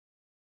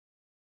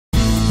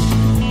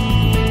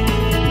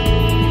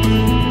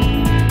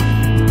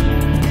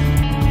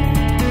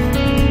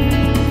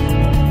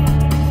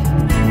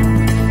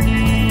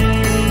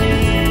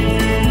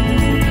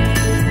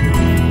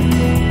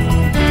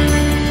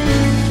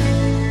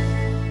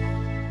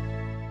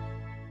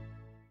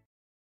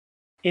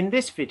In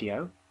this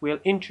video, we'll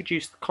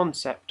introduce the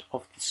concept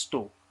of the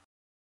stall.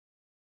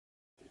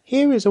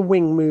 Here is a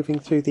wing moving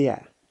through the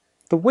air.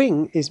 The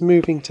wing is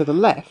moving to the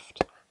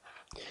left,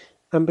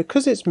 and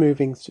because it's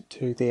moving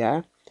through the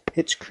air,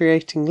 it's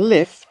creating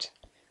lift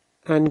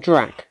and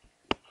drag.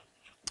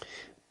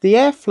 The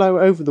airflow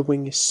over the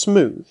wing is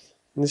smooth,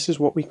 and this is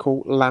what we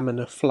call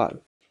laminar flow.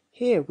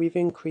 Here we've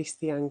increased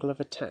the angle of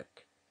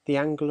attack, the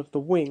angle of the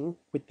wing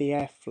with the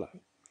airflow.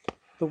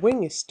 The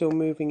wing is still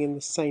moving in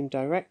the same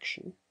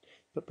direction,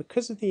 but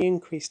because of the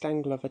increased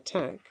angle of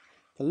attack,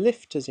 the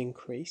lift has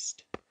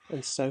increased,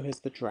 and so has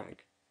the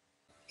drag.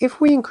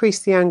 If we increase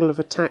the angle of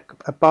attack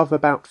above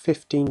about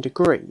 15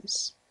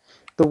 degrees,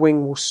 the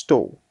wing will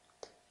stall.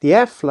 The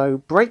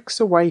airflow breaks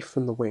away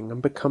from the wing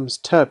and becomes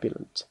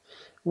turbulent.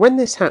 When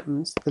this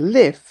happens, the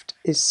lift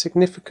is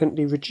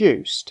significantly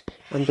reduced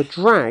and the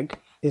drag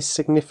is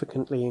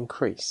significantly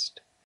increased.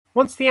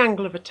 Once the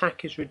angle of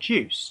attack is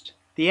reduced,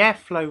 the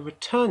airflow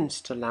returns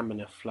to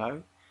laminar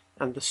flow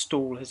and the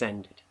stall has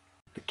ended.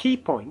 The key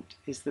point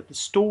is that the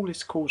stall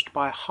is caused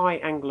by a high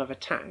angle of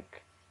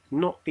attack,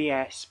 not the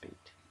airspeed.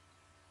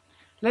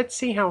 Let's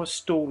see how a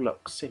stall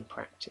looks in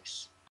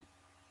practice.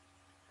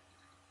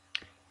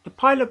 The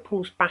pilot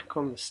pulls back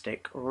on the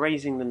stick,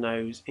 raising the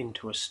nose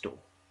into a stall.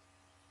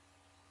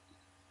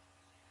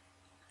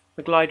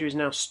 The glider is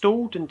now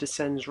stalled and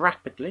descends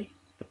rapidly.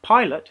 The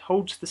pilot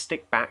holds the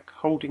stick back,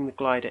 holding the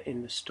glider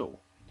in the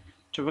stall.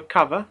 To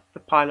recover, the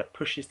pilot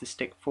pushes the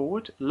stick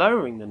forward,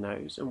 lowering the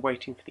nose and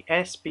waiting for the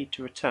airspeed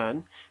to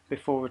return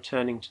before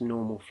returning to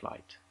normal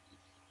flight.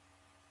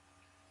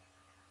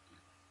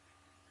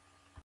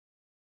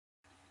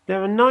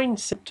 There are 9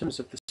 symptoms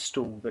of the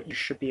stall that you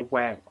should be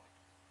aware of.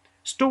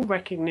 Stall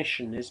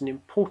recognition is an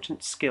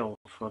important skill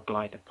for a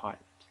glider pilot.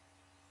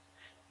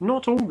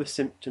 Not all the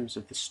symptoms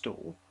of the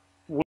stall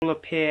will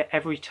appear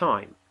every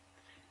time,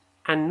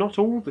 and not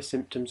all the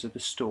symptoms of the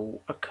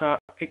stall occur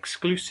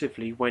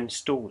exclusively when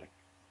stalling.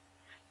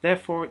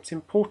 Therefore, it's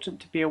important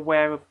to be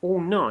aware of all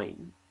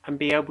 9 and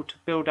be able to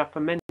build up a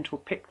mental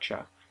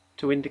picture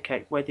to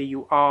indicate whether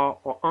you are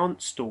or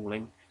aren't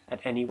stalling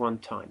at any one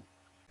time.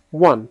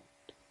 1.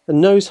 A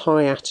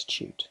nose-high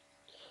attitude.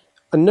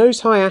 A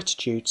nose-high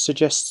attitude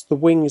suggests the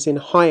wing is in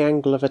a high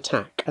angle of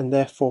attack and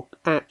therefore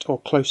at or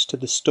close to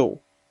the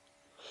stall.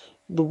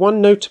 The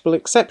one notable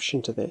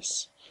exception to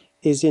this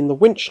is in the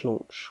winch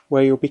launch,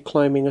 where you'll be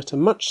climbing at a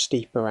much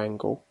steeper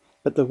angle,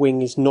 but the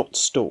wing is not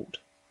stalled.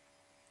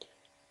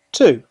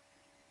 2.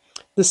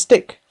 The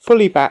stick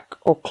fully back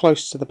or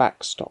close to the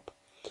backstop.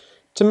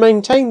 To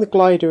maintain the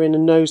glider in a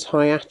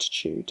nose-high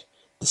attitude,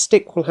 the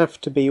stick will have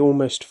to be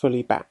almost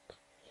fully back.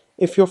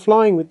 If you're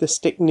flying with the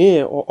stick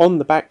near or on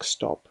the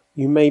backstop,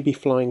 you may be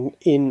flying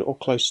in or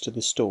close to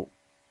the stall.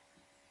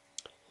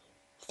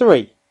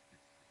 3.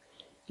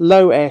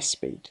 Low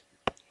airspeed.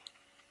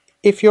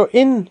 If you're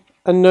in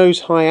a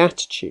nose-high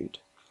attitude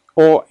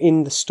or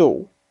in the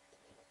stall,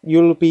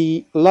 you'll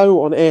be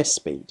low on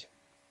airspeed.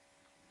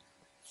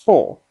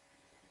 4.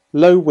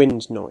 Low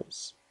wind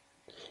noise.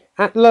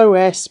 At low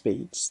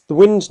airspeeds, the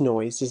wind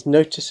noise is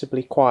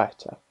noticeably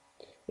quieter.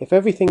 If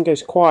everything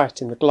goes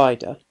quiet in the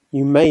glider,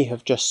 you may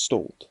have just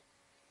stalled.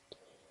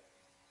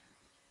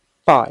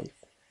 5.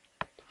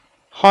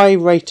 High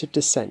rate of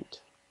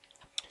descent.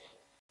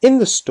 In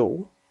the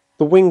stall,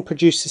 the wing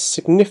produces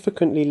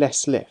significantly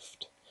less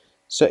lift,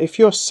 so if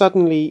you're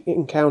suddenly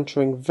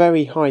encountering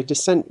very high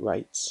descent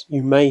rates,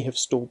 you may have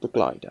stalled the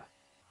glider.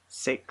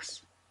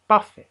 6.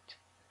 Buffet.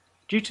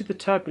 Due to the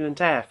turbulent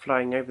air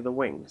flowing over the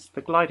wings,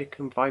 the glider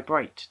can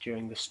vibrate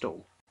during the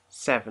stall.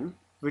 7.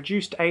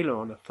 Reduced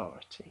aileron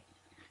authority.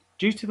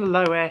 Due to the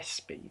low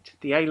airspeed,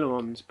 the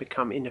ailerons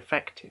become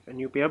ineffective and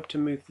you'll be able to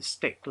move the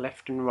stick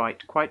left and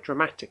right quite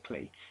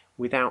dramatically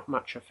without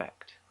much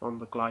effect on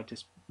the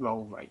glider's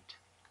roll rate.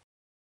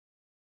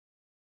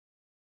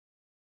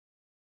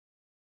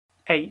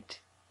 8.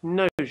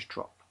 Nose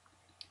drop.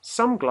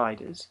 Some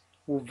gliders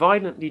will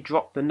violently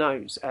drop the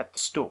nose at the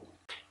stall.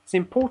 It's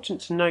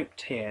important to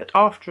note here that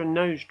after a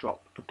nose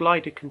drop, the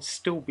glider can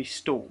still be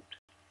stalled,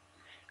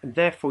 and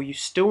therefore you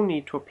still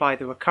need to apply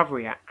the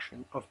recovery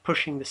action of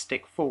pushing the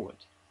stick forward.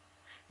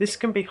 This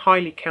can be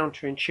highly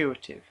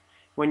counterintuitive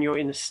when you're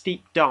in a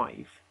steep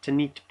dive to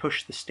need to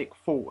push the stick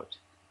forward.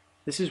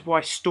 This is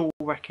why stall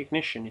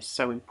recognition is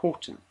so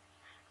important,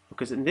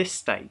 because in this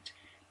state,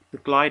 the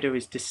glider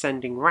is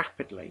descending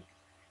rapidly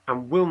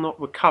and will not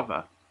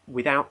recover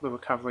without the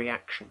recovery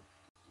action.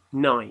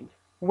 9.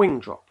 Wing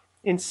drop.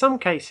 In some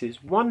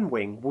cases, one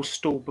wing will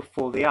stall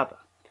before the other.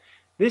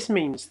 This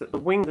means that the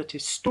wing that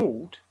is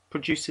stalled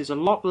produces a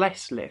lot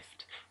less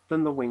lift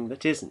than the wing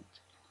that isn't.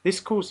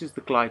 This causes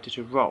the glider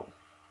to roll,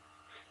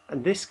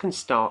 and this can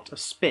start a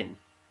spin,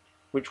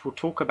 which we'll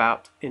talk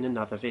about in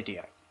another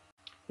video.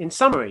 In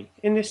summary,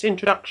 in this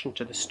introduction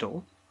to the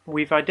stall,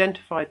 we've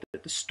identified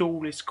that the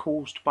stall is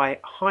caused by a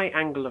high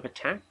angle of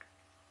attack,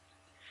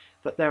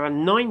 that there are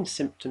 9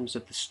 symptoms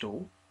of the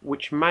stall,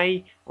 which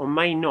may or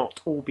may not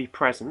all be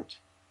present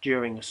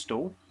during a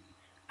stall,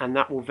 and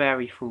that will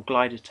vary from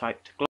glider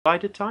type to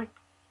glider type,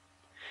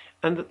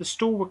 and that the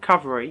stall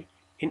recovery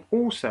in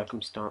all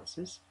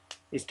circumstances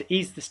is to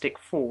ease the stick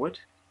forward,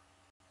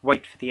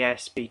 wait for the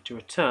airspeed to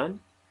return,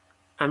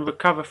 and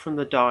recover from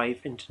the dive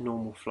into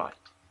normal flight.